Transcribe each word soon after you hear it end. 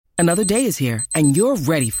Another day is here, and you're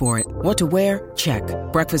ready for it. What to wear? Check.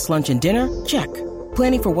 Breakfast, lunch, and dinner? Check.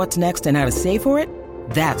 Planning for what's next and how to save for it?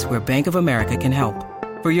 That's where Bank of America can help.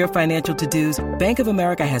 For your financial to-dos, Bank of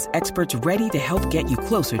America has experts ready to help get you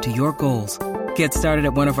closer to your goals. Get started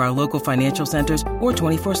at one of our local financial centers or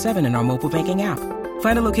 24/7 in our mobile banking app.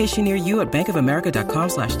 Find a location near you at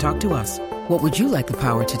bankofamerica.com/talktous. What would you like the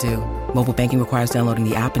power to do? Mobile banking requires downloading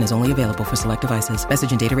the app and is only available for select devices.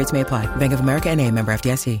 Message and data rates may apply. Bank of America N.A., member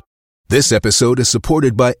FDIC. This episode is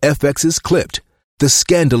supported by FX's Clipped, the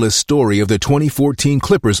scandalous story of the 2014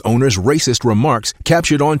 Clippers owner's racist remarks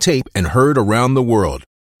captured on tape and heard around the world.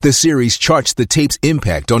 The series charts the tape's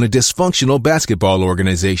impact on a dysfunctional basketball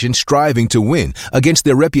organization striving to win against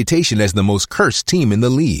their reputation as the most cursed team in the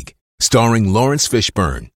league. Starring Lawrence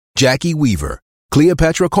Fishburne, Jackie Weaver,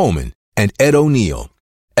 Cleopatra Coleman, and Ed O'Neill.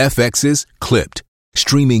 FX's Clipped,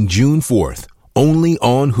 streaming June 4th, only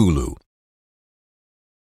on Hulu.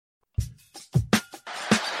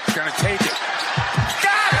 Gonna take it.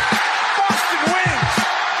 Got it! Boston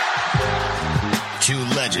wins! Two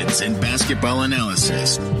legends in basketball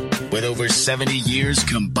analysis with over 70 years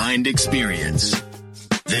combined experience.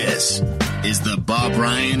 This is the Bob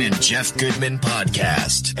Ryan and Jeff Goodman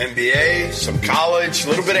podcast. NBA, some college, a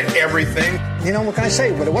little bit of everything. You know, what can I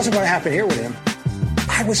say? But it wasn't going to happen here with him.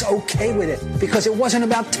 I was okay with it because it wasn't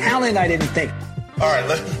about talent, I didn't think. All right,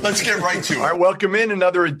 let's get right to it. All right, welcome in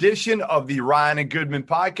another edition of the Ryan and Goodman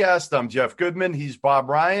podcast. I'm Jeff Goodman. He's Bob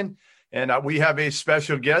Ryan. And we have a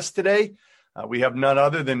special guest today. We have none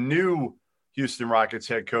other than new Houston Rockets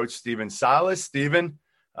head coach, Stephen Silas. Stephen,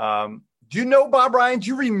 do you know Bob Ryan? Do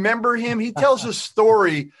you remember him? He tells a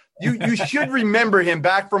story. You should remember him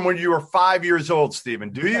back from when you were 5 years old,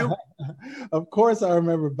 Stephen. Do you? Of course I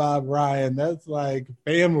remember Bob Ryan. That's like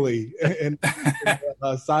family in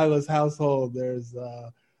Silas' household. There's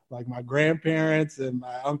like my grandparents and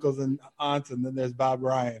my uncles and aunts, and then there's Bob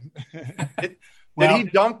Ryan. Did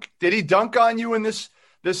he dunk on you in this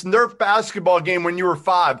Nerf basketball game when you were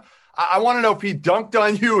 5? I want to know if he dunked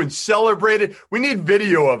on you and celebrated. We need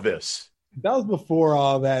video of this. That was before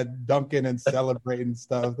all that dunking and celebrating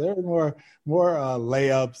stuff. There were more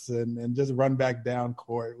layups and just run back down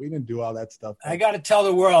court. We didn't do all that stuff. I got to tell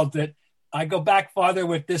the world that I go back farther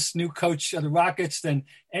with this new coach of the Rockets than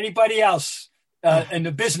anybody else in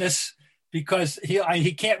the business, because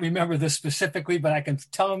he can't remember this specifically, but I can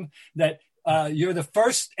tell him that you're the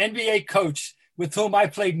first NBA coach with whom I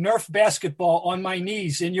played Nerf basketball on my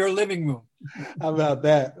knees in your living room. How about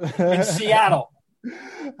that? In Seattle.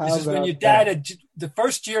 This is when your dad had the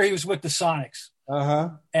first year he was with the Sonics.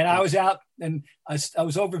 Uh-huh. And I was out and I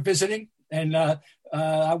was over visiting, and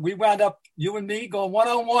we wound up, you and me, going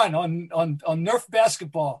one-on-one on Nerf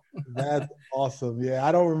basketball. That's awesome. Yeah,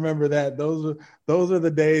 I don't remember that. Those are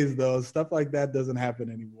the days, though. Stuff like that doesn't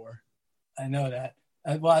happen anymore. I know that.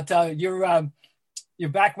 Well, I'll tell you, your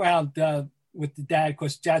background with the dad, of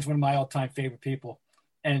course, Dad's one of my all-time favorite people.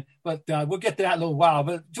 But we'll get to that in a little while.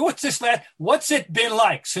 But what's it been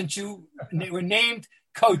like since you were named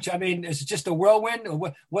coach? I mean, is it just a whirlwind,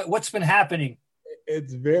 or what's been happening?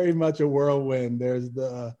 It's very much a whirlwind. There's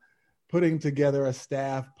the putting together a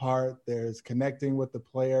staff part. There's connecting with the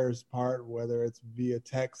players part, whether it's via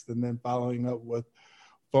text and then following up with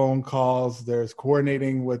phone calls. There's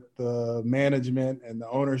coordinating with the management and the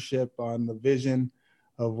ownership on the vision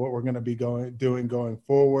of what we're going to be doing going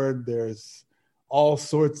forward. There's all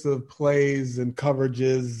sorts of plays and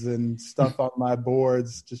coverages and stuff on my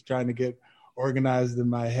boards, just trying to get organized in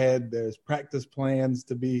my head. There's practice plans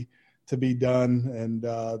to be done, and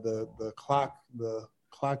the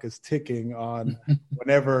clock is ticking on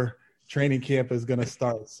whenever training camp is going to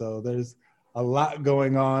start. So there's a lot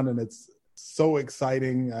going on, and it's so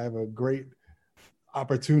exciting. I have a great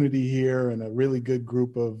opportunity here and a really good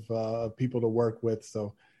group of people to work with.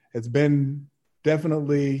 So it's been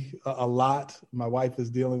definitely a lot. My wife is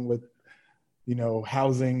dealing with,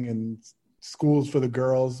 housing and schools for the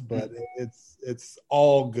girls, but it's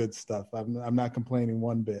all good stuff. I'm not complaining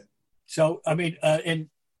one bit. So, I mean,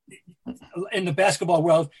 in the basketball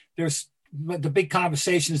world, there's the big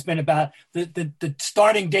conversation has been about the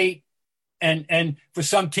starting date. And for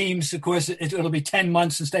some teams, of course, it'll be 10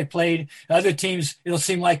 months since they played. Other teams, it'll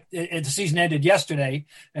seem like the season ended yesterday.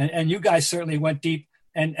 And you guys certainly went deep.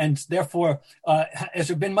 And therefore, has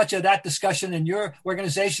there been much of that discussion in your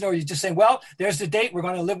organization, or are you just saying, well, there's the date, we're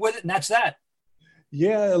going to live with it, and that's that?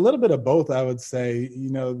 Yeah, a little bit of both, I would say.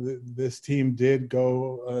 This team did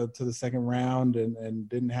go to the second round and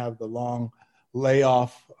didn't have the long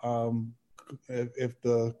layoff if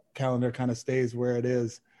the calendar kind of stays where it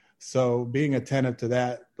is. So being attentive to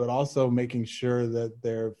that, but also making sure that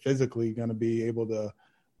they're physically going to be able to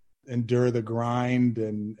endure the grind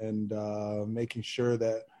and making sure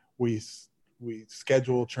that we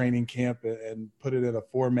schedule training camp and put it in a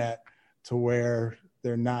format to where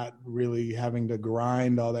they're not really having to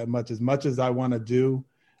grind all that much. As much as I want to do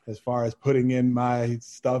as far as putting in my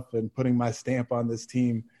stuff and putting my stamp on this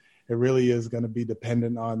team, it really is going to be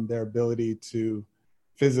dependent on their ability to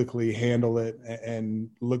physically handle it and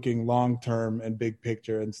looking long-term and big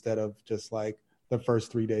picture instead of just like the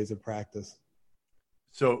first 3 days of practice.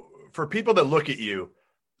 So for people that look at you,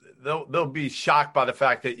 they'll be shocked by the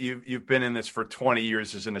fact that you've been in this for 20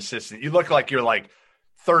 years as an assistant. You look like you're like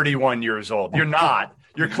 31 years old. You're not.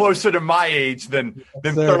 You're closer to my age than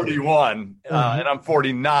 31, and I'm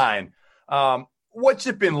 49. What's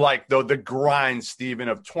it been like, though, the grind, Stephen,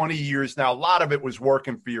 of 20 years now? A lot of it was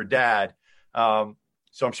working for your dad.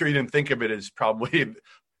 So I'm sure you didn't think of it as probably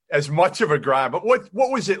as much of a grind. But what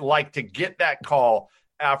was it like to get that call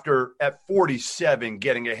after, at 47,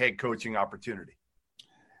 getting a head coaching opportunity?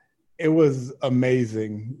 It was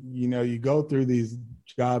amazing. You know, you go through these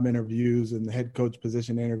job interviews and the head coach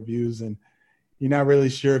position interviews, and you're not really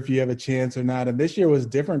sure if you have a chance or not. And this year was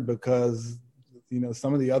different because, you know,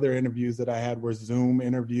 some of the other interviews that I had were Zoom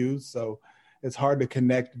interviews. So it's hard to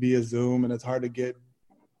connect via Zoom, and it's hard to get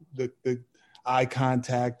the eye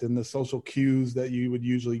contact and the social cues that you would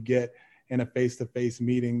usually get in a face-to-face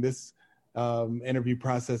meeting. This interview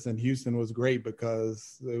process in Houston was great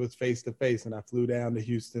because it was face-to-face, and I flew down to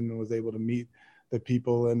Houston and was able to meet the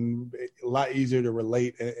people, and a lot easier to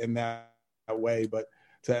relate in that way. But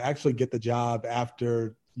to actually get the job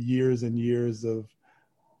after years and years of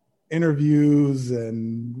interviews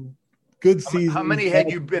and good seasons. How many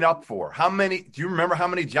had you been up for? How many? Do you remember how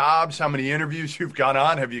many jobs, how many interviews you've gone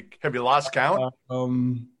on? Have you lost count?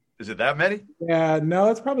 Is it that many? Yeah,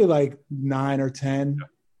 no, it's probably like 9 or 10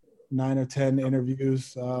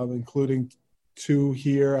 interviews, including 2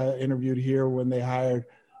 here. I interviewed here when they hired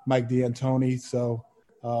Mike D'Antoni. So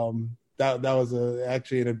that was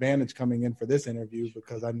actually an advantage coming in for this interview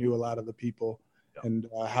because I knew a lot of the people and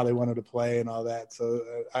how they wanted to play and all that. So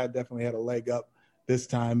I definitely had a leg up this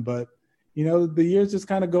time. But, you know, the years just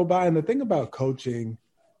kind of go by. And the thing about coaching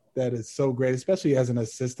that is so great, especially as an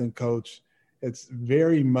assistant coach, it's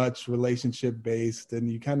very much relationship based,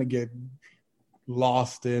 and you kind of get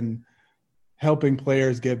lost in helping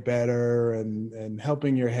players get better and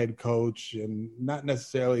helping your head coach, and not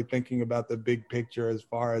necessarily thinking about the big picture as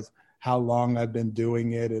far as how long I've been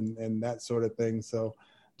doing it and that sort of thing. So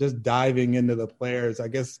just diving into the players, I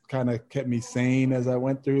guess, kind of kept me sane as I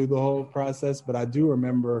went through the whole process. But I do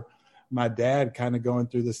remember my dad kind of going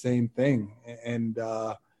through the same thing. And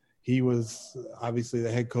he was obviously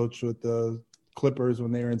the head coach with the Clippers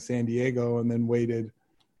when they were in San Diego, and then waited,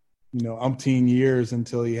 you know, umpteen years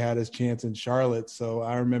until he had his chance in Charlotte. So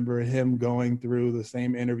I remember him going through the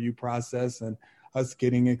same interview process and us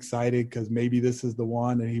getting excited because maybe this is the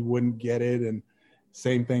one, and he wouldn't get it. And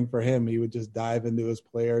same thing for him. He would just dive into his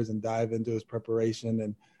players and dive into his preparation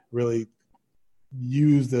and really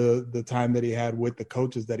use the time that he had with the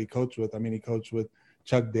coaches that he coached with. I mean, he coached with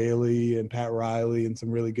Chuck Daly and Pat Riley and some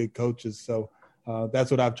really good coaches. So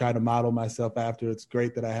that's what I've tried to model myself after. It's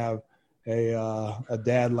great that I have a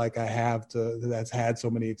dad like I have that's had so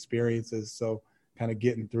many experiences. So kind of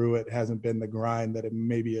getting through it hasn't been the grind that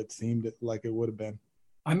it seemed like it would have been.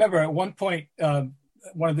 I remember at one point,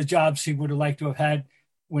 one of the jobs he would have liked to have had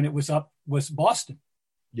when it was up was Boston.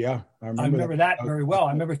 Yeah, I remember that very well.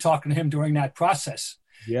 I remember talking to him during that process.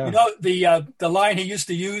 Yeah. You know, the line he used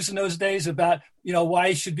to use in those days about, you know, why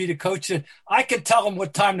he should be the coach, that I can tell him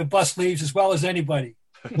what time the bus leaves as well as anybody.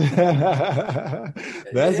 That's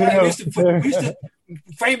we used to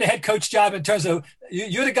frame the head coach job in terms of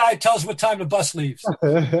you're the guy who tells what time the bus leaves.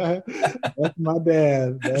 That's my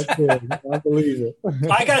dad. That's it. I believe it.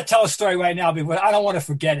 I got to tell a story right now because I don't want to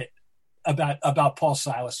forget it about Paul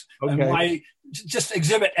Silas. Okay. And why, just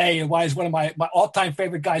Exhibit A, and why he's one of my all-time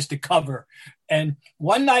favorite guys to cover. And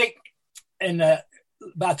one night in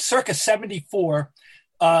about circa 74,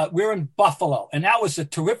 we were in Buffalo, and that was a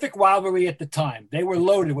terrific rivalry at the time. They were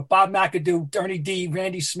loaded with Bob McAdoo, Ernie D,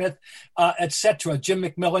 Randy Smith, etc., Jim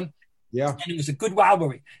McMillan. Yeah. And it was a good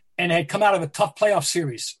rivalry. And it had come out of a tough playoff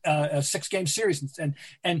series, a 6-game series.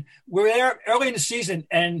 And we were there early in the season,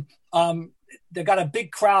 and they got a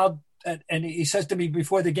big crowd. And he says to me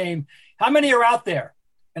before the game, how many are out there?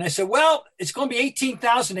 And I said, well, it's going to be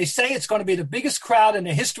 18,000. They say it's going to be the biggest crowd in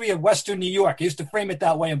the history of Western New York. He used to frame it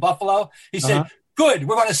that way in Buffalo. He said, good,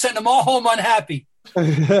 we're going to send them all home unhappy.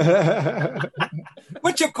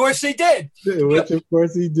 Which, of course, they did. Which, of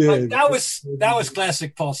course, he did. That was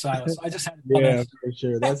classic Paul Silas. I just had to for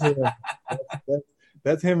sure. That's him.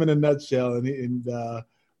 That's him in a nutshell. And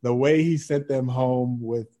the way he sent them home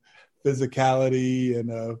with physicality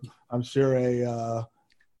and I'm sure a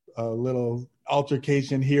little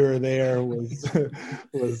altercation here or there was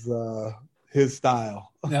his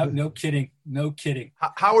style. No kidding.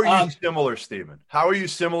 How are you similar, Stephen? How are you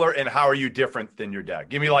similar, and how are you different than your dad?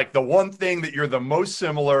 Give me like the one thing that you're the most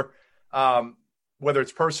similar, whether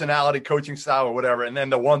it's personality, coaching style, or whatever, and then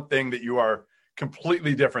the one thing that you are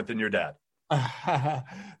completely different than your dad.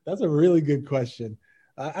 That's a really good question.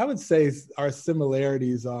 I would say our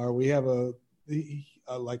similarities are we have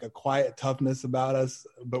like a quiet toughness about us,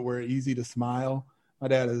 but we're easy to smile. My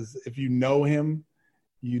dad is, if you know him,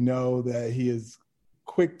 you know that he is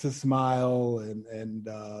quick to smile and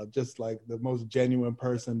just like the most genuine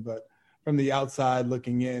person. But from the outside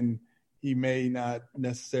looking in, he may not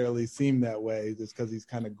necessarily seem that way just because he's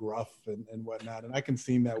kind of gruff and whatnot. And I can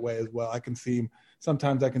seem that way as well.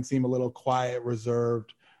 Sometimes I can seem a little quiet,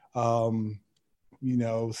 reserved,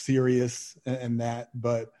 serious and that,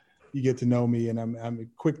 but you get to know me and I'm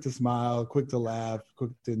quick to smile, quick to laugh,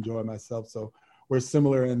 quick to enjoy myself. So we're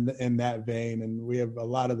similar in that vein, and we have a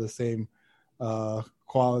lot of the same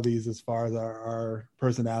qualities as far as our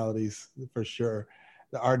personalities for sure.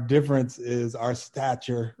 Our difference is our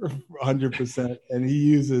stature 100%, and he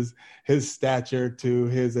uses his stature to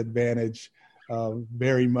his advantage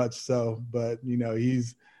very much so. But,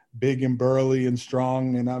 he's big and burly and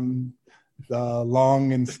strong, and I'm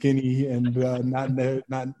long and skinny and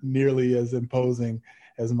not nearly as imposing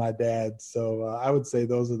as my dad. So I would say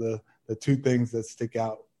those are the two things that stick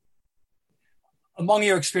out. Among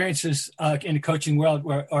your experiences in the coaching world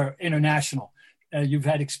or international, you've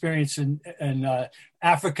had experience in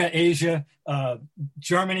Africa, Asia,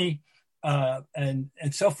 Germany, and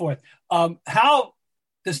so forth. How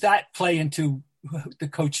does that play into the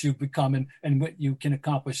coach you've become and what you can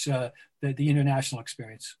accomplish the international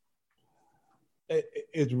experience?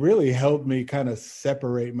 It really helped me kind of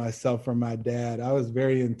separate myself from my dad. I was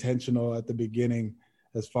very intentional at the beginning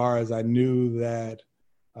as far as I knew that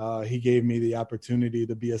he gave me the opportunity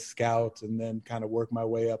to be a scout and then kind of work my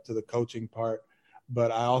way up to the coaching part.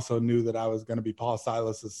 But I also knew that I was going to be Paul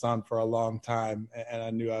Silas's son for a long time. And I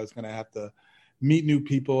knew I was going to have to meet new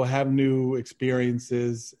people, have new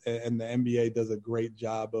experiences. And the NBA does a great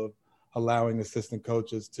job of allowing assistant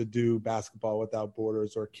coaches to do basketball without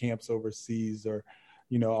borders or camps overseas or,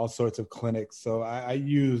 all sorts of clinics. So I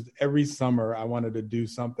used every summer, I wanted to do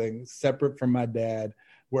something separate from my dad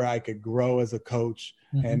where I could grow as a coach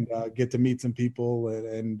and get to meet some people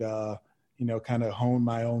and kind of hone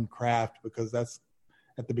my own craft, because that's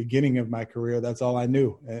at the beginning of my career. That's all I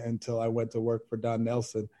knew until I went to work for Don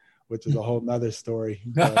Nelson, which is a whole nother story.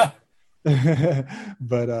 But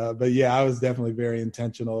yeah, I was definitely very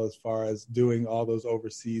intentional as far as doing all those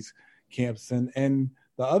overseas camps. And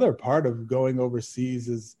the other part of going overseas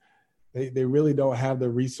is they really don't have the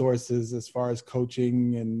resources as far as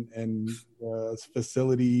coaching and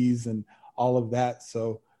facilities and all of that.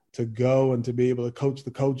 So to go and to be able to coach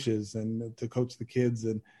the coaches and to coach the kids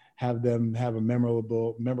and have them have a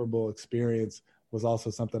memorable experience was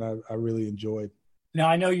also something I really enjoyed. Now,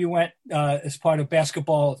 I know you went as part of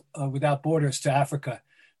Basketball Without Borders to Africa.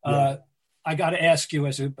 Yeah. I got to ask you,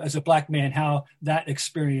 as a black man, how that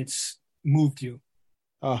experience moved you.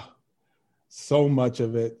 So much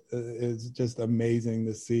of it is just amazing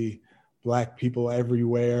to see black people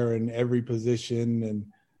everywhere in every position.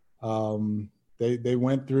 And they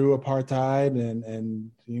went through apartheid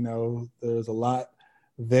and there's a lot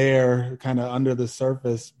there kind of under the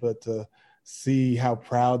surface, but to see how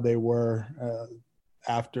proud they were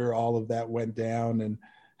after all of that went down and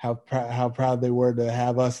how proud they were to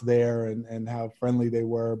have us there and how friendly they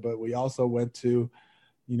were. But we also went to,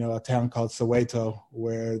 a town called Soweto,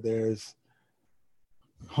 where there's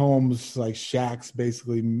homes like shacks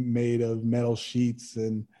basically made of metal sheets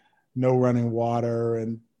and no running water,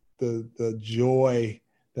 and the joy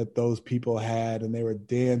that those people had, and they were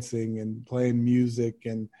dancing and playing music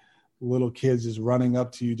and little kids just running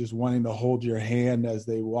up to you, just wanting to hold your hand as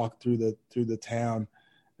they walk through the town.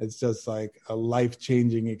 It's just like a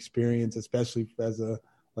life-changing experience, especially as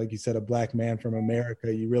like you said, a black man from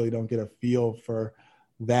America. You really don't get a feel for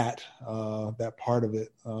that part of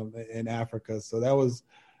it in Africa. So that was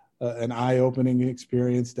an eye-opening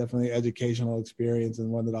experience, definitely educational experience,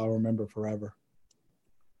 and one that I'll remember forever.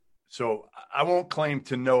 So I won't claim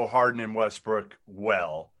to know Harden and Westbrook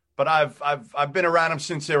well, but I've been around them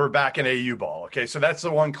since they were back in AAU ball. Okay, so that's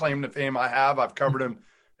the one claim to fame I have. I've covered them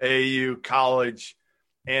AAU, college,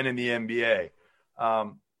 and in the NBA.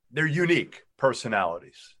 They're unique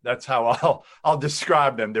personalities. That's how I'll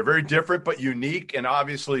describe them. They're very different but unique, and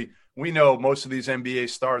obviously we know most of these NBA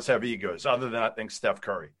stars have egos, other than I think Steph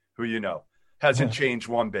Curry, who hasn't changed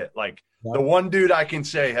one bit. Like the one dude I can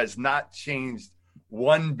say has not changed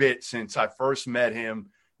one bit since I first met him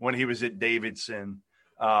when he was at Davidson.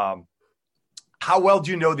 How well do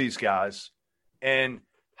you know these guys, and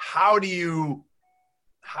how do you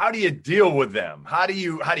deal with them? How do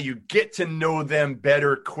you get to know them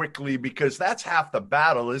better quickly? Because that's half the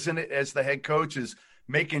battle, isn't it? As the head coach, is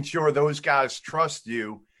making sure those guys trust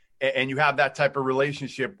you and you have that type of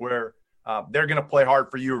relationship where they're going to play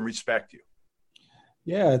hard for you and respect you.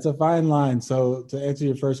 Yeah, it's a fine line. So to answer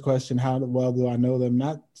your first question, how well do I know them?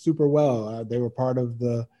 Not super well. They were part of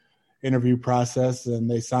the interview process, and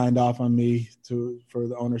they signed off on me for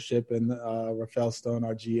the ownership and Rafael Stone,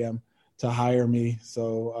 our GM, to hire me.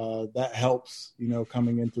 So that helps,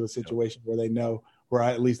 coming into a situation where they know, where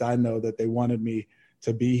at least I know that they wanted me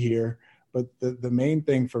to be here. But the main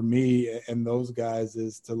thing for me and those guys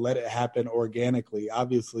is to let it happen organically.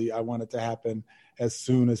 Obviously, I want it to happen as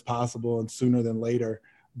soon as possible and sooner than later,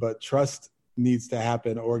 but trust needs to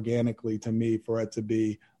happen organically to me for it to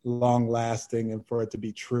be long lasting and for it to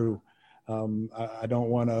be true. I don't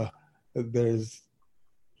want to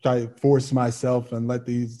try to force myself and let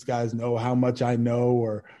these guys know how much I know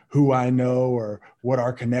or who I know or what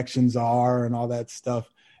our connections are and all that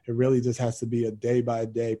stuff. It really just has to be a day by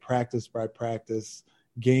day, practice by practice,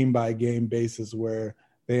 game by game basis where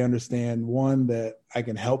they understand, one, that I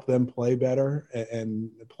can help them play better and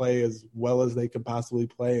play as well as they can possibly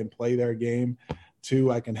play and play their game.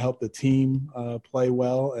 Two, I can help the team play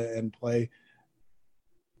well and play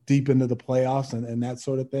deep into the playoffs and that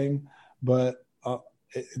sort of thing. But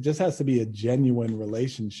it just has to be a genuine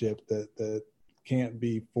relationship that can't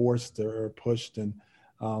be forced or pushed. And,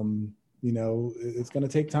 it's going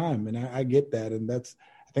to take time. And I get that. And I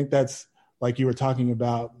think that's like you were talking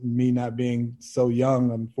about me not being so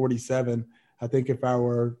young. I'm 47. I think if I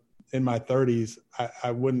were in my 30s,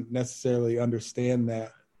 I wouldn't necessarily understand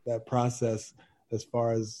that process as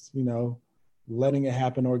far as, letting it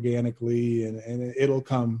happen organically and it'll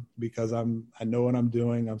come because I know what I'm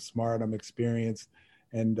doing. I'm smart. I'm experienced.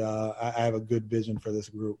 And I have a good vision for this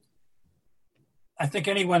group. I think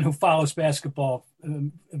anyone who follows basketball,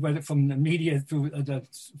 whether from the media through the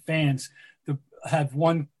fans, have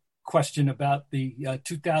one question about the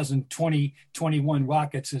 2020-21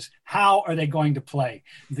 Rockets is how are they going to play?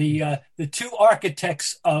 The two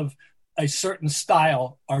architects of a certain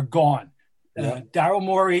style are gone. Daryl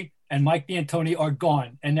Morey and Mike D'Antoni are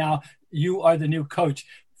gone. And now you are the new coach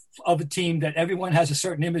of a team that everyone has a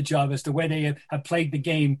certain image of as the way they have played the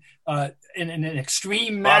game in an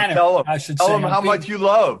extreme manner. Bob, tell them how much you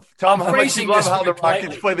love. Tell them how much you love how the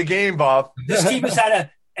Rockets play the game, Bob. This team has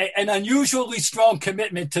had an unusually strong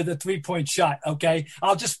commitment to the 3-point shot. Okay,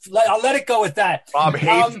 I'll let it go with that. Bob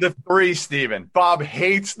hates the three, Steven. Bob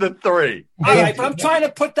hates the three. All right, but I'm trying to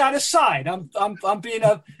put that aside. I'm being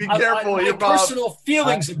be careful. My personal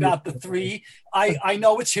feelings about the three. I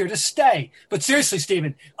know it's here to stay. But seriously,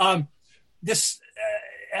 Steven, this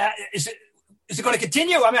is it going to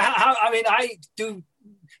continue?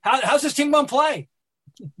 How's this team going to play?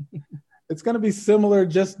 It's going to be similar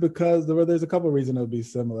just because there's a couple of reasons it'll be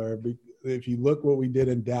similar. If you look what we did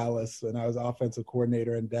in Dallas, and I was offensive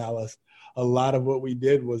coordinator in Dallas, a lot of what we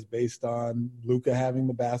did was based on Luka having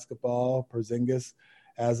the basketball, Porzingis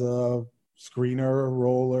as a screener,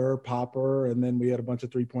 roller, popper, and then we had a bunch of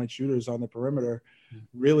 3-point shooters on the perimeter,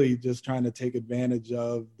 really just trying to take advantage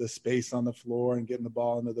of the space on the floor and getting the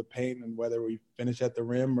ball into the paint, and whether we finish at the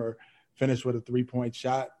rim or finish with a 3-point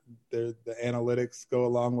shot, the analytics go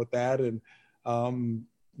along with that. And,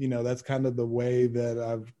 that's kind of the way that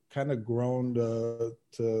I've kind of grown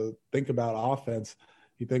to think about offense.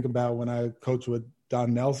 You think about when I coached with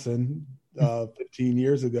Don Nelson 15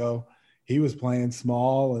 years ago, he was playing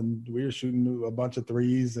small and we were shooting a bunch of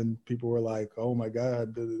threes and people were like, oh my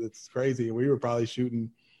God, it's crazy. And we were probably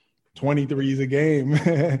shooting 20 threes a game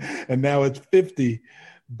and now it's 50.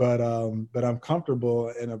 But I'm comfortable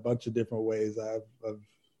in a bunch of different ways. I've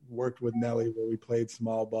worked with Nelly where we played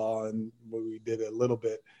small ball and where we did a little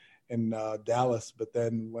bit in Dallas. But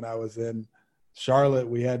then when I was in Charlotte,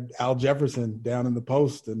 we had Al Jefferson down in the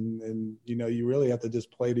post. And you really have to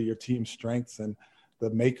just play to your team's strengths and the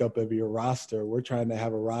makeup of your roster. We're trying to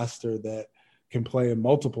have a roster that can play in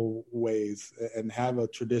multiple ways and have a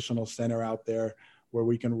traditional center out there where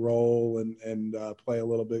we can roll and play a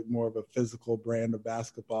little bit more of a physical brand of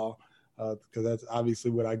basketball, because that's obviously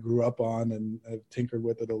what I grew up on and I've tinkered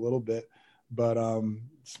with it a little bit. But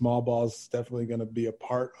small ball is definitely going to be a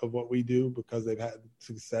part of what we do because they've had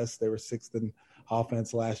success. They were 6th in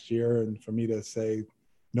offense last year. And for me to say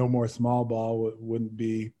no more small ball wouldn't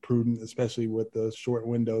be prudent, especially with the short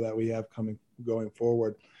window that we have going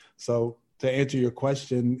forward. So to answer your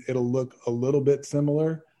question, it'll look a little bit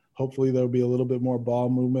similar. Hopefully there'll be a little bit more ball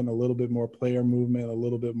movement, a little bit more player movement, a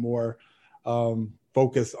little bit more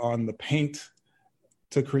focus on the paint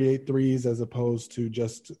to create threes as opposed to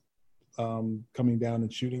just coming down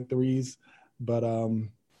and shooting threes. But,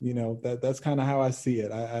 that's kind of how I see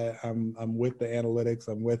it. I'm with the analytics.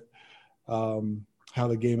 I'm with how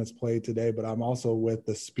the game is played today, but I'm also with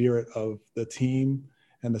the spirit of the team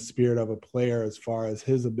and the spirit of a player as far as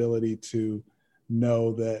his ability to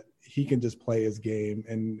know that he can just play his game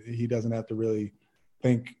and he doesn't have to really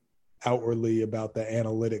think outwardly about the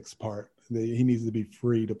analytics part. He needs to be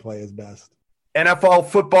free to play his best. NFL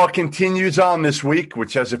football continues on this week,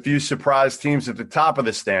 which has a few surprise teams at the top of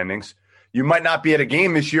the standings. You might not be at a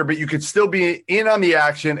game this year, but you could still be in on the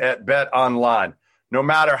action at BetOnline. No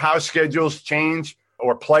matter how schedules change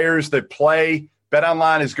or players that play,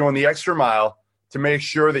 BetOnline is going the extra mile to make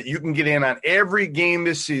sure that you can get in on every game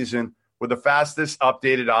this season with the fastest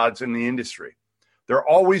updated odds in the industry. There are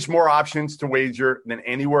always more options to wager than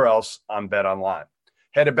anywhere else on BetOnline.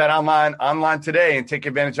 Head to BetOnline online today and take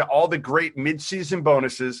advantage of all the great midseason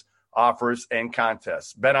bonuses, offers, and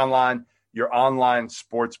contests. BetOnline, your online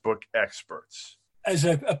sportsbook experts. As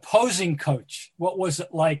an opposing coach, what was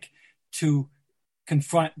it like to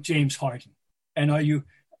confront James Harden? And are you,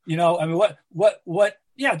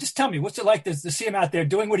 just tell me, what's it like to see him out there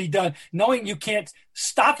doing what he does, knowing you can't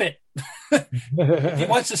stop it? If he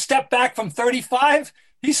wants to step back from 35,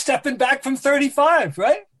 he's stepping back from 35,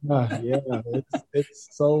 right? It's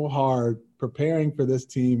so hard. Preparing for this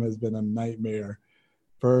team has been a nightmare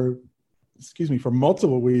for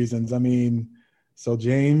multiple reasons. I mean, so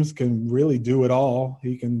James can really do it all.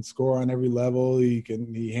 He can score on every level.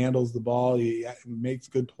 He handles the ball. He makes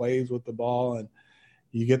good plays with the ball, and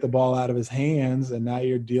you get the ball out of his hands, and now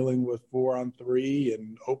you're dealing with 4-on-3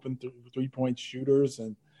 and open 3-point shooters,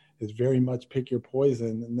 and it's very much pick your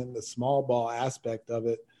poison. And then the small ball aspect of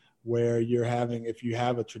it, where if you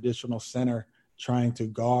have a traditional center trying to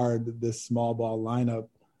guard this small ball lineup,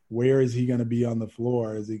 where is he going to be on the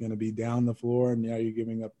floor? Is he going to be down the floor and now you're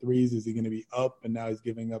giving up threes? Is he going to be up and now he's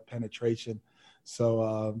giving up penetration?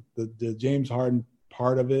 So the James Harden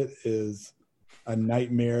part of it is a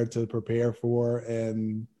nightmare to prepare for.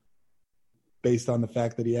 And based on the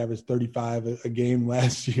fact that he averaged 35 a game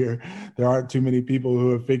last year, there aren't too many people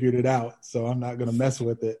who have figured it out. So I'm not going to mess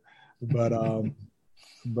with it.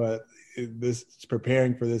 But this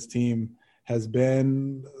preparing for this team has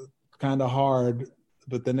been kind of hard.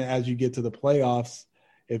 But then as you get to the playoffs,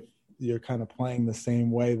 if you're kind of playing the same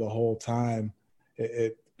way the whole time,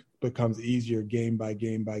 it becomes easier game by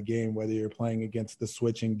game by game, whether you're playing against the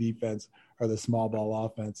switching defense or the small ball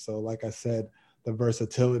offense. So like I said, the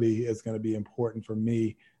versatility is going to be important for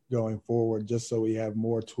me going forward, just so we have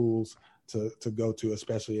more tools to go to,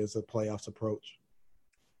 especially as the playoffs approach.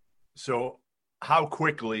 So how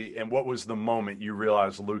quickly and what was the moment you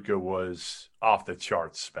realized Luka was off the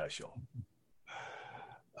charts special?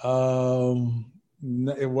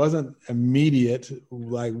 It wasn't immediate.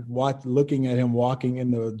 Like looking at him walking in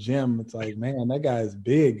the gym, it's like, man, that guy is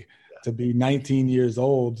big to be 19 years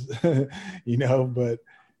old, but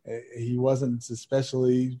he wasn't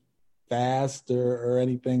especially fast or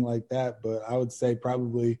anything like that. But I would say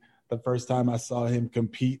probably the first time I saw him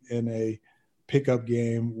compete in a pickup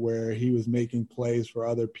game where he was making plays for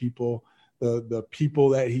other people, the people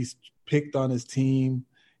that he's picked on his team,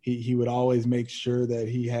 he would always make sure that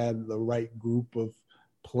he had the right group of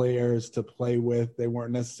players to play with. They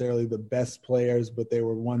weren't necessarily the best players, but they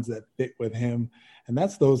were ones that fit with him. And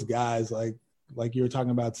that's those guys like you were talking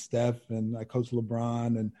about Steph and Coach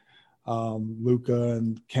LeBron and Luka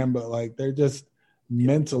and Kemba. Like they're just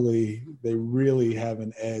mentally, they really have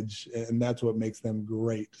an edge, and that's what makes them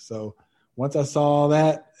great. So once I saw all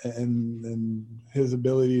that and his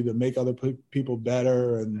ability to make other people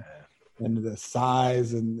better and the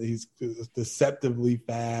size, and he's deceptively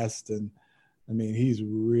fast. And I mean, he's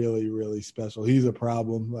really, really special. He's a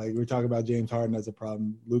problem. Like we're talking about James Harden as a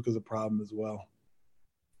problem. Luka's a problem as well.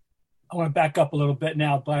 I want to back up a little bit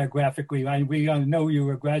now biographically. We know you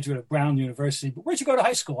were a graduate of Brown University, but where'd you go to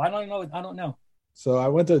high school? I don't know. So I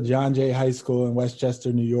went to John Jay High School in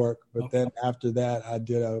Westchester, New York. But then after that, I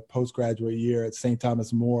did a postgraduate year at St.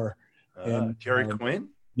 Thomas More. Jerry Quinn?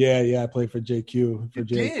 Yeah, I played for JQ. You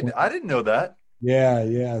did? I didn't know that.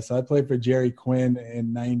 Yeah. So I played for Jerry Quinn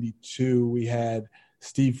in 92. We had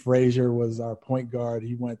Steve Frazier was our point guard.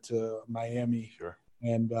 He went to Miami. Sure.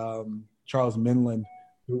 And Charles Minlin,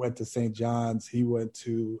 who went to St. John's, he went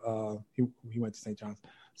to St. John's.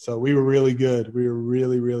 So we were really good. We were a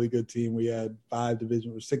really, really good team. We had 6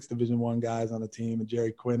 Division I guys on the team, and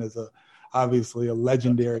Jerry Quinn is obviously a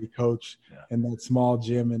legendary coach in that small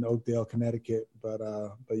gym in Oakdale, Connecticut. But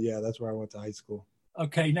yeah, that's where I went to high school.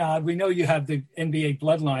 Okay, now we know you have the NBA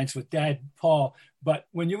bloodlines with Dad Paul, but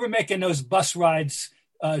when you were making those bus rides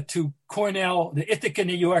to Cornell, the Ithaca,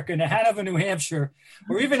 New York, and the Hanover, New Hampshire,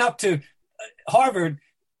 or even up to Harvard,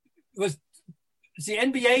 was the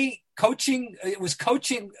NBA coaching? It was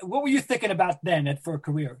coaching. What were you thinking about then for a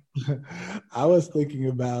career? I was thinking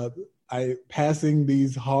about passing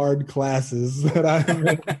these hard classes that I'm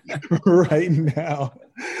in right now.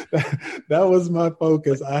 That was my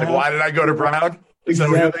focus. Why did I go to Brown?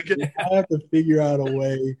 Exactly. I have to figure out a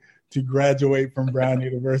way to graduate from Brown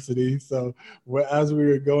University. So as we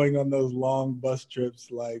were going on those long bus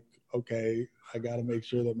trips, like, okay, I got to make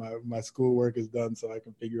sure that my schoolwork is done so I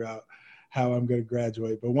can figure out how I'm going to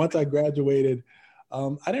graduate. But once I graduated,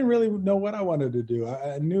 I didn't really know what I wanted to do.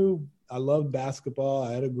 I knew I loved basketball.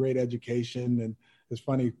 I had a great education. And it's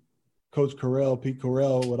funny, Coach Pete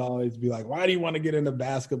Carell would always be like, why do you want to get into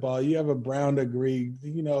basketball? You have a Brown degree,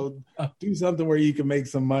 do something where you can make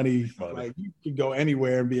some money. Like, you can go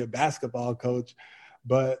anywhere and be a basketball coach.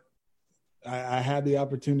 But I had the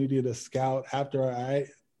opportunity to scout in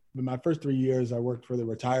my first 3 years, I worked for the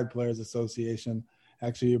Retired Players Association.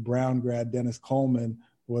 Actually, a Brown grad, Dennis Coleman,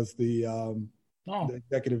 was the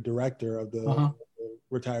executive director of the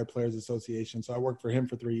Retired Players Association. So I worked for him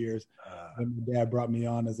for 3 years. And my dad brought me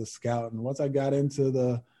on as a scout. And once I got into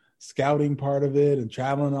the scouting part of it and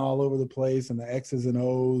traveling all over the place and the X's and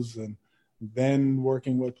O's and then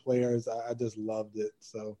working with players, I just loved it.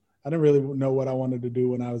 So I didn't really know what I wanted to do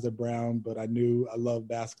when I was at Brown, but I knew I loved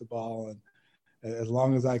basketball. And as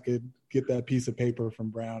long as I could get that piece of paper from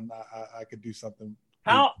Brown, I could do something.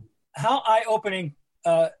 How eye-opening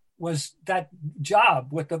was that job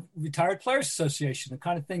with the Retired Players Association, the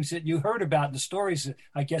kind of things that you heard about, the stories that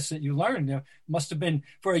I guess that you learned? There must have been,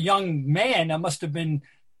 for a young man, that must have been,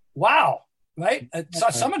 wow, right?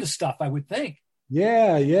 Some of the stuff, I would think.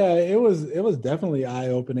 Yeah, it was definitely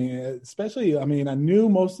eye-opening, especially, I mean, I knew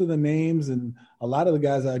most of the names and a lot of the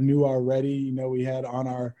guys I knew already. We had on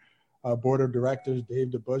our board of directors, Dave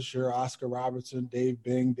DeBuscher, Oscar Robertson, Dave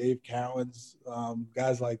Bing, Dave Cowens,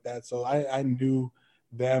 guys like that. So I knew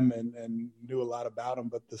them and knew a lot about them,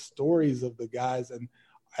 but the stories of the guys, and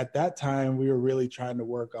at that time we were really trying to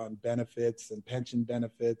work on benefits and pension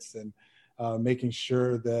benefits and making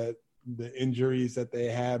sure that the injuries that they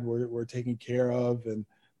had were taken care of, and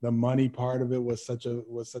the money part of it was such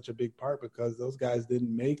a big part because those guys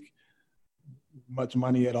didn't make much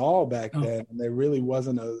money at all back then, and there really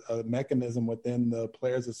wasn't a mechanism within the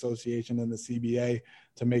Players Association and the CBA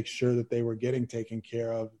to make sure that they were getting taken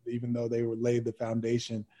care of, even though they laid the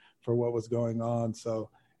foundation for what was going on. So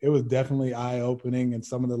it was definitely eye-opening, and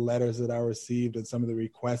some of the letters that I received and some of the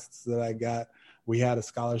requests that I got, we had a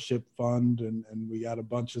scholarship fund, and we got a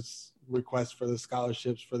bunch of requests for the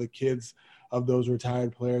scholarships for the kids of those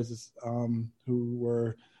retired players who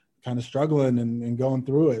were kind of struggling and going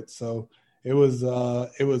through it. So it was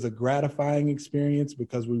a gratifying experience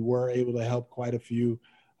because we were able to help quite a few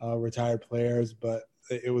retired players, but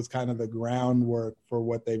it was kind of the groundwork for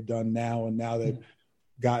what they've done now. And now they've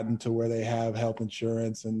gotten to where they have health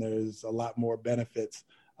insurance, and there's a lot more benefits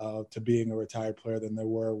to being a retired player than there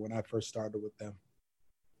were when I first started with them.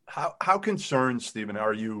 How concerned, Stephen,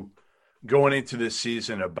 are you going into this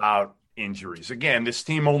season about injuries? Again, this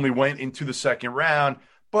team only went into the second round,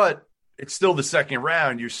 but it's still the second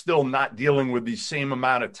round. You're still not dealing with the same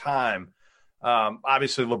amount of time.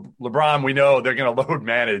 Obviously, LeBron, we know they're going to load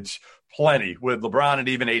manage plenty with LeBron and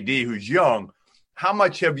even AD, who's young. How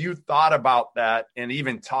much have you thought about that and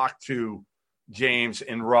even talked to James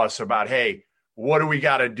and Russ about, hey, what do we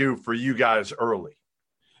got to do for you guys early?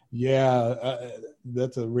 Yeah,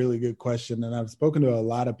 that's a really good question. And I've spoken to a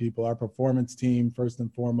lot of people, our performance team, first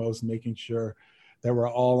and foremost, making sure that we're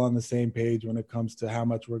all on the same page when it comes to how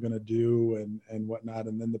much we're going to do and whatnot.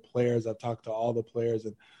 And then the players, I've talked to all the players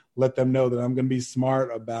and let them know that I'm going to be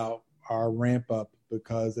smart about our ramp up,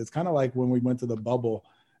 because it's kind of like when we went to the bubble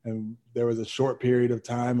and there was a short period of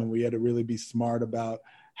time and we had to really be smart about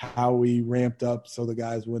how we ramped up so the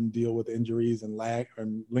guys wouldn't deal with injuries and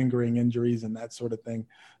lingering injuries and that sort of thing.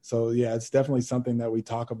 So yeah, it's definitely something that we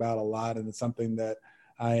talk about a lot, and it's something that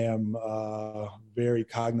I am very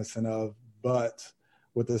cognizant of. But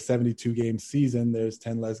with a 72-game season, there's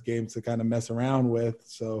 10 less games to kind of mess around with.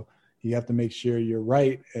 So you have to make sure you're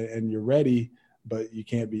right and you're ready, but you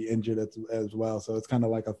can't be injured as well. So it's kind of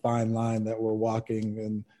like a fine line that we're walking,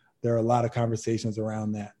 and there are a lot of conversations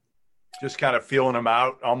around that. just kind of feeling him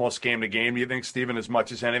out almost game to game? Do you think, Stephen, as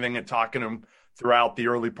much as anything, and talking to him throughout the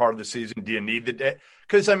early part of the season, do you need the day?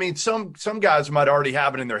 Because, I mean, some guys might already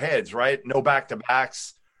have it in their heads, right? No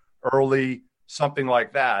back-to-backs early, something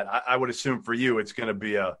like that. I would assume for you it's going to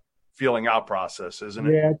be a feeling out process, isn't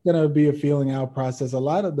it? Yeah, it's going to be a feeling out process. A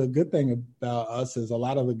lot of the good thing about us is a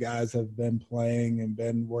lot of the guys have been playing and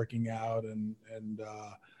been working out, and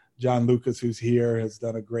John Lucas, who's here, has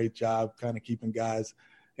done a great job kind of keeping guys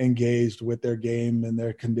engaged with their game and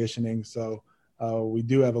their conditioning. So we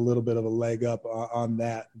do have a little bit of a leg up on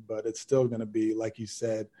that, but it's still going to be, like you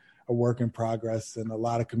said, a work in progress and a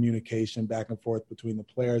lot of communication back and forth between the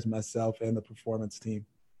players, myself, and the performance team.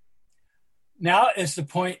 Now is the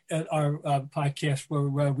point at our podcast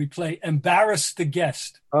where we play Embarrass the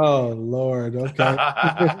Guest. Oh, Lord.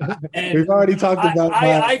 Okay. We've already talked about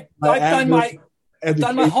I've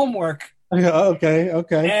done my homework. Okay.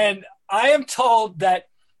 And I am told that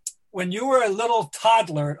when you were a little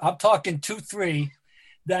toddler, I'm talking 2-3,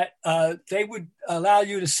 that they would allow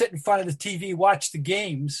you to sit in front of the TV, watch the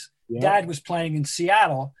games. Yep. Dad was playing in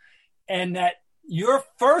Seattle, and that your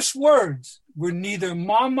first words were neither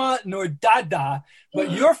mama nor dada, but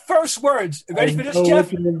your first words, ready for this,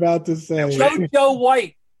 Jeff? What you're about to say. JoJo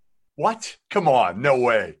White. What? Come on, no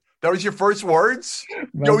way. That was your first words?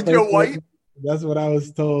 JoJo White? That's what I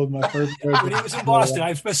was told. My first words. When he was in Boston.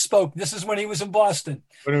 I misspoke. This is when he was in Boston.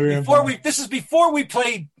 This is before we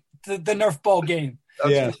played the Nerf Bowl game.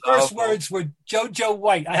 Yeah. His first words were JoJo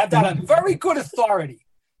White. I have that on very good authority.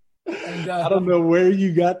 And, I don't know where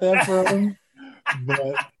you got that from,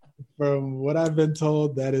 but from what I've been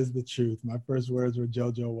told, that is the truth. My first words were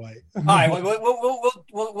JoJo White. All right,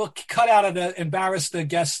 we'll cut out of the embarrass the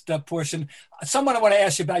guest portion. Someone I want to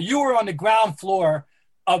ask you about. You were on the ground floor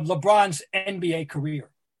of LeBron's NBA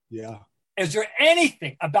career. Yeah. Is there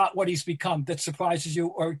anything about what he's become that surprises you,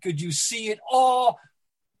 or could you see it all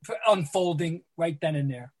unfolding right then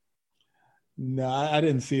and there? No, I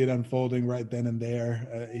didn't see it unfolding right then and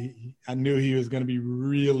there. I knew he was going to be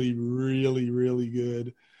really, really, really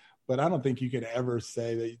good, but I don't think you could ever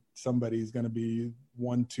say that somebody's going to be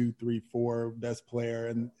 1, 2, 3, 4 best player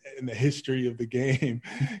in the history of the game.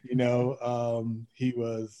 He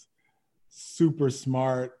was super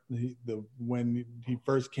smart. When he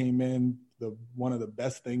first came in, one of the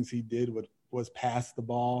best things he did was pass the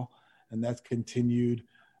ball, and that's continued.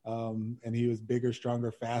 And he was bigger,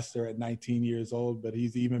 stronger, faster at 19 years old, but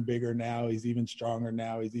he's even bigger now. He's even stronger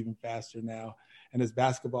now. He's even faster now. And his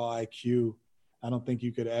basketball IQ, I don't think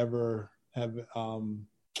you could ever have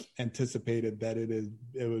anticipated that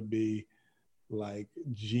it would be like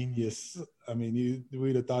genius. I mean,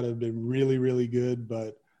 we'd have thought it would have been really, really good,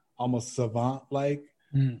 but almost savant-like.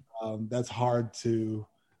 That's hard to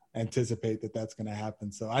anticipate that that's going to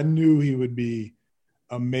happen. So I knew he would be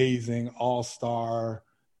amazing, all-star,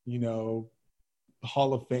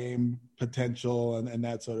 Hall of Fame potential and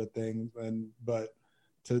that sort of thing. But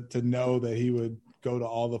to know that he would go to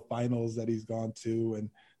all the finals that he's gone to and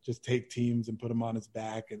just take teams and put them on his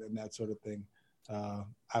back and that sort of thing,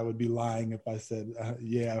 I would be lying if I said,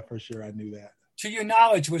 yeah, for sure I knew that. To your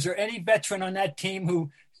knowledge, was there any veteran on that team who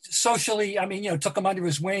socially, took him under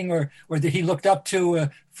his wing or that he looked up to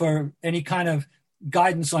for any kind of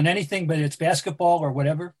guidance on anything, but it's basketball or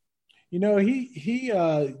whatever? He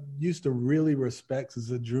used to really respect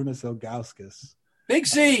Zydrunas Ilgauskas. Big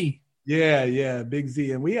Z. Yeah, Big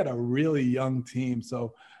Z. And we had a really young team.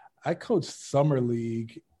 So I coached Summer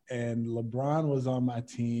League, and LeBron was on my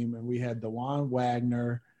team, and we had DeJuan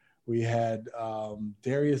Wagner. We had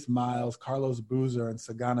Darius Miles, Carlos Boozer, and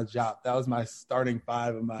Sagana Diop. That was my starting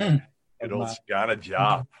five of my Good old Sagana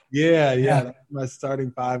Diop. Yeah. That was my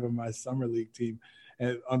starting five of my Summer League team.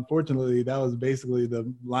 And unfortunately, that was basically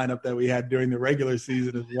the lineup that we had during the regular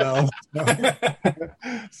season as well.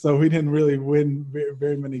 So we didn't really win very,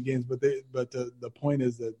 very many games. But the point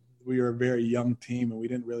is that we were a very young team, and we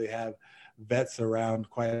didn't really have vets around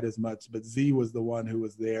quite as much. But Z was the one who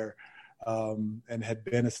was there and had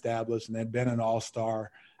been established and had been an all-star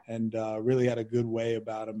and really had a good way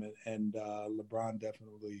about him. And LeBron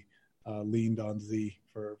definitely leaned on Z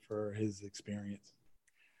for his experience.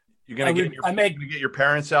 You're gonna get your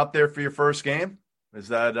parents out there for your first game? Is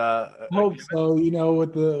that? I hope so.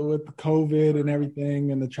 With the COVID and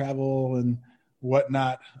everything and the travel and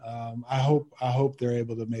whatnot, I hope they're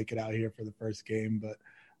able to make it out here for the first game. But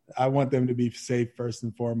I want them to be safe first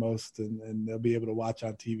and foremost, and they'll be able to watch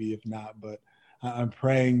on TV if not. But I'm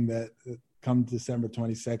praying that come December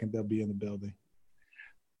 22nd they'll be in the building.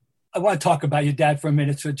 I want to talk about your dad for a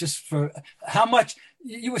minute. So just for how much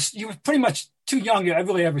you were pretty much too young. I've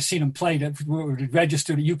really ever seen him play to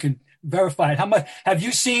register that you can verify it. How much have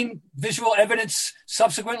you seen visual evidence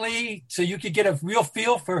subsequently so you could get a real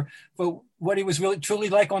feel for what he was really truly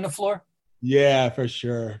like on the floor? Yeah, for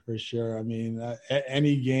sure. I mean,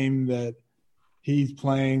 any game that he's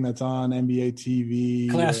playing that's on NBA TV,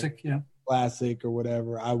 classic or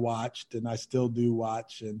whatever, I watched, and I still do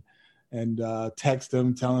watch, and text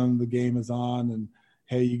him, tell him the game is on, and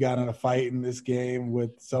hey, you got in a fight in this game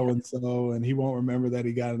with so and so, and he won't remember that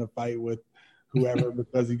he got in a fight with whoever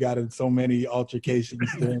because he got in so many altercations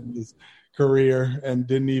during his career and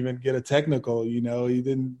didn't even get a technical. He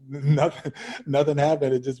didn't, nothing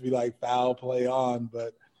happened. It'd just be like foul play on.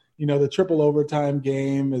 But the triple overtime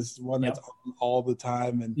game is one that's on all the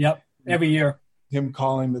time, and every year him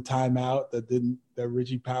calling the timeout that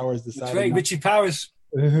Richie Powers decided. That's right, Richie Powers.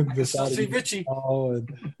 Richie.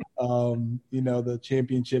 And the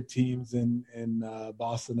championship teams in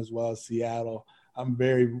Boston as well as Seattle. I'm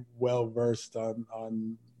very well versed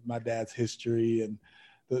on my dad's history, and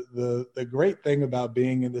the great thing about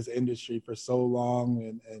being in this industry for so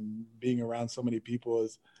long and being around so many people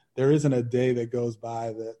is there isn't a day that goes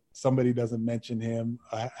by that somebody doesn't mention him,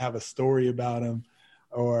 have a story about him,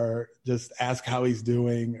 or just ask how he's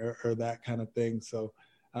doing or that kind of thing. So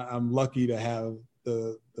I'm lucky to have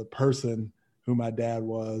the person who my dad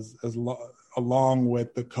was along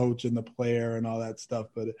with the coach and the player and all that stuff.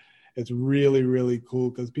 But it's really, really cool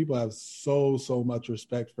because people have so much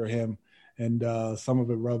respect for him, and some of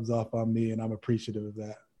it rubs off on me, and I'm appreciative of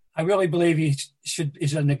that. I really believe he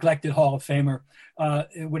is a neglected Hall of Famer.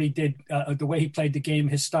 What he did, the way he played the game,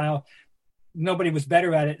 his style, nobody was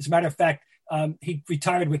better at it. As a matter of fact, he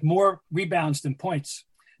retired with more rebounds than points.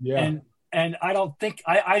 Yeah. And I don't think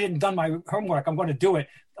I didn't done my homework. I'm going to do it.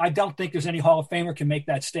 I don't think there's any Hall of Famer can make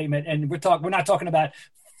that statement. And we're not talking about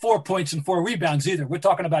 4 points and 4 rebounds either. We're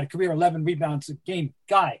talking about a career 11 rebounds a game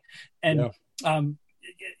guy. And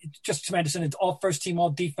just tremendous. And it's all first team, all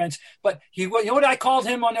defense. But you know what I called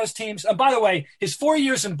him on those teams? And by the way, his 4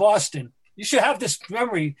 years in Boston, you should have this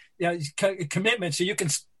memory, commitment, so you can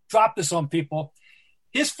drop this on people.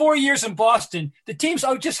 His 4 years in Boston, the teams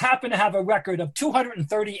just happen to have a record of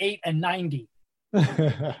 238-90.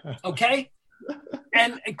 Okay?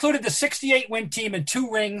 And included the 68-win team and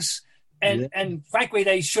 2 rings. And frankly,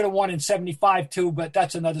 they should have won in 75 too, but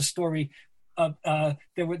that's another story. There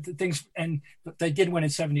were things, and they did win in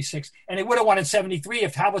 76. And they would have won in 73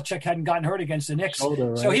 if Havlicek hadn't gotten hurt against the Knicks.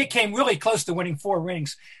 Right? So he came really close to winning 4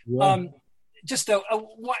 rings. Yeah. Just a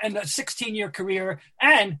 16-year career,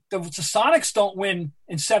 and the Sonics don't win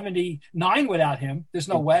in 79 without him. There's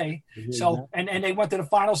no way. So, and they went to the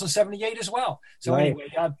finals in 78 as well. So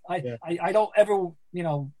anyway, I don't ever,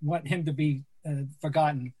 want him to be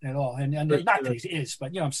forgotten at all. And not that he is,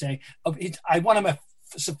 but what I'm saying, I want him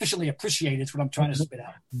sufficiently appreciated. Is what I'm trying to spit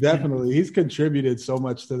out. Definitely, he's contributed so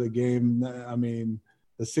much to the game. I mean,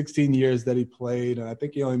 the 16 years that he played, and I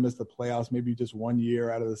think he only missed the playoffs maybe just 1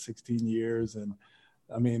 year out of the 16 years. And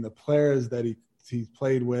I mean, the players that he's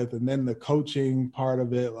played with, and then the coaching part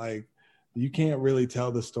of it, like you can't really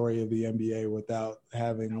tell the story of the NBA without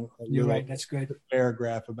having you're right. That's great.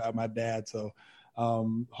 Paragraph about my dad. So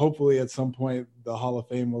hopefully at some point the Hall of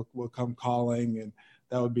Fame will come calling, and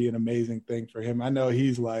that would be an amazing thing for him. I know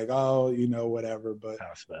he's like, whatever, but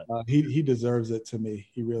he deserves it to me.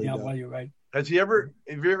 He really does. Well, you're right. Have you ever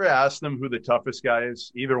asked him who the toughest guy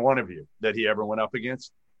is, either one of you, that he ever went up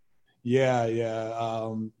against? Yeah.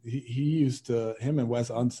 He used to, him and Wes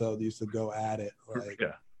Unseld used to go at it.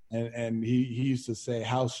 And he used to say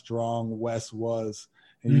how strong Wes was,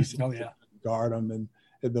 and he used to guard him. And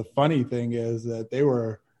the funny thing is that they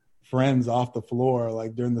were friends off the floor.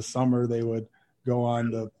 Like during the summer, they would go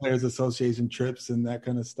on the Players Association trips and that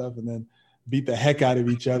kind of stuff, and then beat the heck out of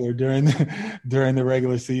each other during the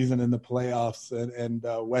regular season and the playoffs. And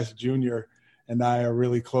Wes Jr. and I are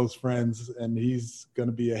really close friends, and he's going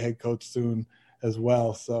to be a head coach soon as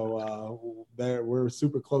well. So we're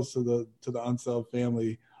super close to the Unseld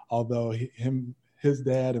family, although his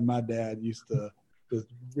dad and my dad used to just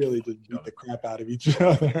really just beat the crap out of each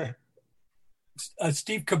other.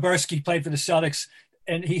 Steve Kuberski played for the Celtics,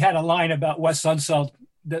 and he had a line about Wes Unseld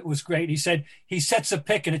that was great. He said, he sets a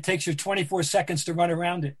pick and it takes you 24 seconds to run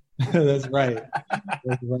around it. That's right.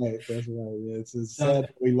 That's right. It's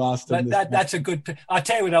sad we lost him. That's a good pick. I'll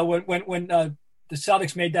tell you though, when the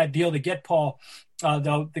Celtics made that deal to get Paul,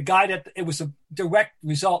 though, the guy it was a direct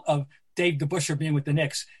result of Dave DeBusschere being with the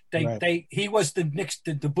Knicks. He was the Knicks,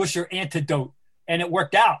 the DeBusschere antidote, and it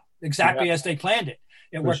worked out exactly as they planned it.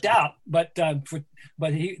 It worked out, but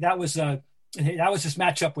that was That was his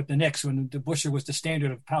matchup with the Knicks when DeBusschere was the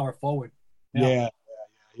standard of power forward. Yeah.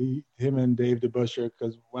 Him and Dave DeBusschere,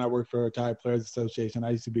 because when I worked for Retired Players Association,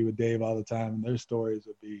 I used to be with Dave all the time, and their stories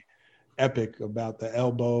would be epic about the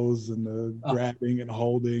elbows and the grabbing and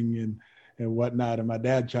holding and whatnot. And my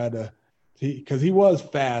dad tried to – because he was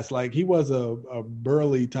fast. Like, he was a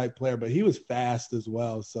burly type player, but he was fast as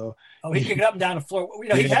well. So he could get up and down the floor.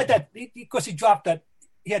 He had that – because he dropped that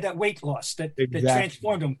 – he had that weight loss that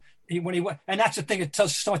transformed him. And that's the thing that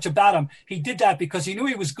tells so much about him. He did that because he knew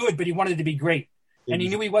he was good, but he wanted to be great. And he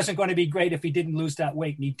knew he wasn't going to be great if he didn't lose that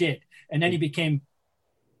weight, and he did. And then he became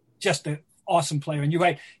just an awesome player. And you're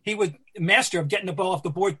right, he was a master of getting the ball off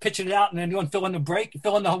the board, pitching it out, and then filling the break,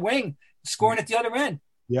 filling the wing, scoring at the other end.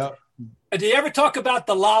 Yeah. Did you ever talk about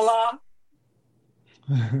the la-la?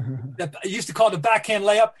 He used to call it the backhand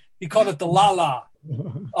layup. He called it the la-la.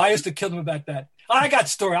 I used to kill him about that. I got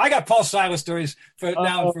stories. I got Paul Silas stories for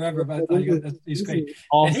now and forever about he's great.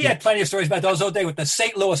 Awesome. And he had plenty of stories about those old days with the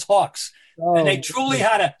St. Louis Hawks. And they truly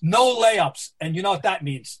had no layups. And you know what that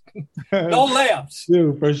means. No layups.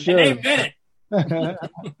 Dude, for sure. And they meant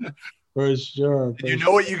it. For sure. You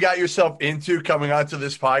know what you got yourself into coming onto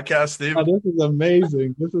this podcast, Steve? Oh, this is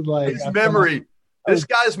amazing. This is like his memory. This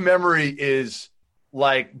guy's memory is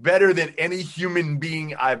like better than any human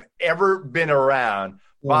being I've ever been around.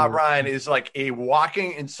 Bob Ryan is like a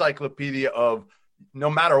walking encyclopedia of no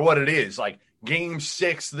matter what it is, like Game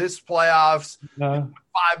 6, this playoffs, 5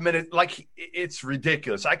 minutes. Like, it's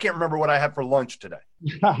ridiculous. I can't remember what I had for lunch today.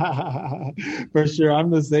 For sure.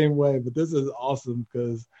 I'm the same way, but this is awesome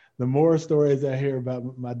because the more stories I hear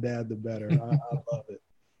about my dad, the better. I love it.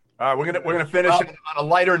 All right, we're gonna finish on a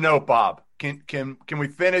lighter note, Bob. Can we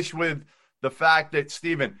finish with the fact that,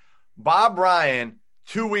 Steven, Bob Ryan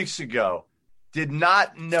 2 weeks ago did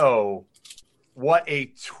not know what a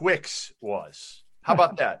Twix was. How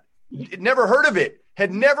about that? Never heard of it.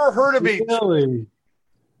 Had never heard of it. Really?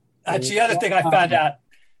 That's the other thing I found out.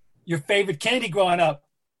 Your favorite candy growing up.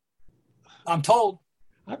 I'm told.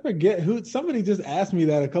 I forget who. Somebody just asked me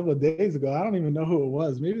that a couple of days ago. I don't even know who it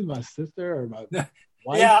was. Maybe it was my sister or my wife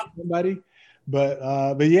or somebody.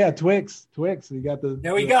 But yeah, Twix. You got the.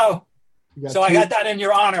 There we go. So I got that in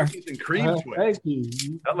your honor. And cream Twix. Thank you.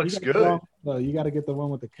 That looks good. No, you got to get the one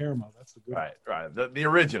with the caramel. That's the good. Right. The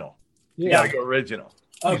original. Yeah. You got to go original.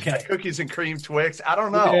 Okay. Cookies and cream Twix. I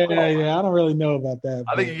don't know. Yeah. I don't really know about that.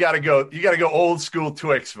 I think you got to go. You got to go old school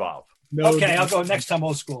Twix, Bob. Okay, I'll go next time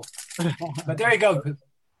old school. But there you go.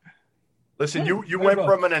 Listen, you went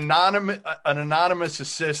from an anonymous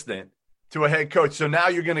assistant to a head coach. So now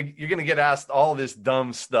you're gonna get asked all this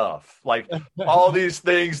dumb stuff, like all these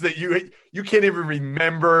things that you can't even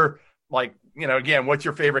remember. Like, again, what's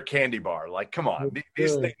your favorite candy bar? Like, come on,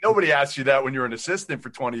 these things, nobody asked you that when you were an assistant for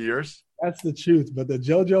 20 years. That's the truth. But the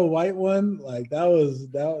JoJo White one, like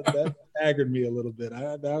that staggered me a little bit.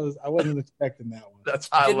 I wasn't expecting that one. That's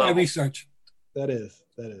high level. My research. That is.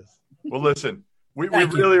 Well, listen, we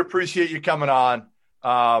really appreciate you coming on.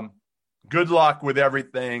 Good luck with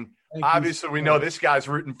everything. Obviously, we know this guy's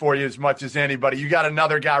rooting for you as much as anybody. You got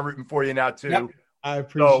another guy rooting for you now, too. Yep. I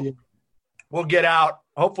appreciate it. We'll get out.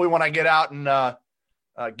 Hopefully, when I get out and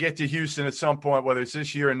get to Houston at some point, whether it's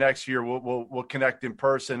this year or next year, we'll connect in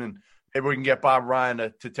person, and maybe we can get Bob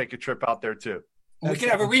Ryan to take a trip out there, too. We can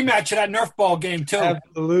have a rematch of that Nerf ball game, too.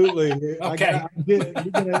 Absolutely. Okay.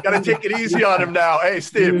 Got to take it easy on him now. Hey,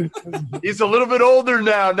 Steve, he's a little bit older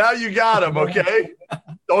now. Now you got him, okay?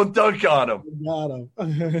 Don't dunk on him. Got him.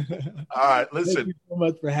 All right, listen. Thank you so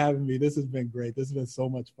much for having me. This has been great. This has been so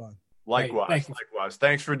much fun. Likewise.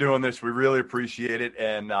 Thanks for doing this. We really appreciate it,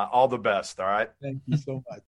 and all the best, all right? Thank you so much.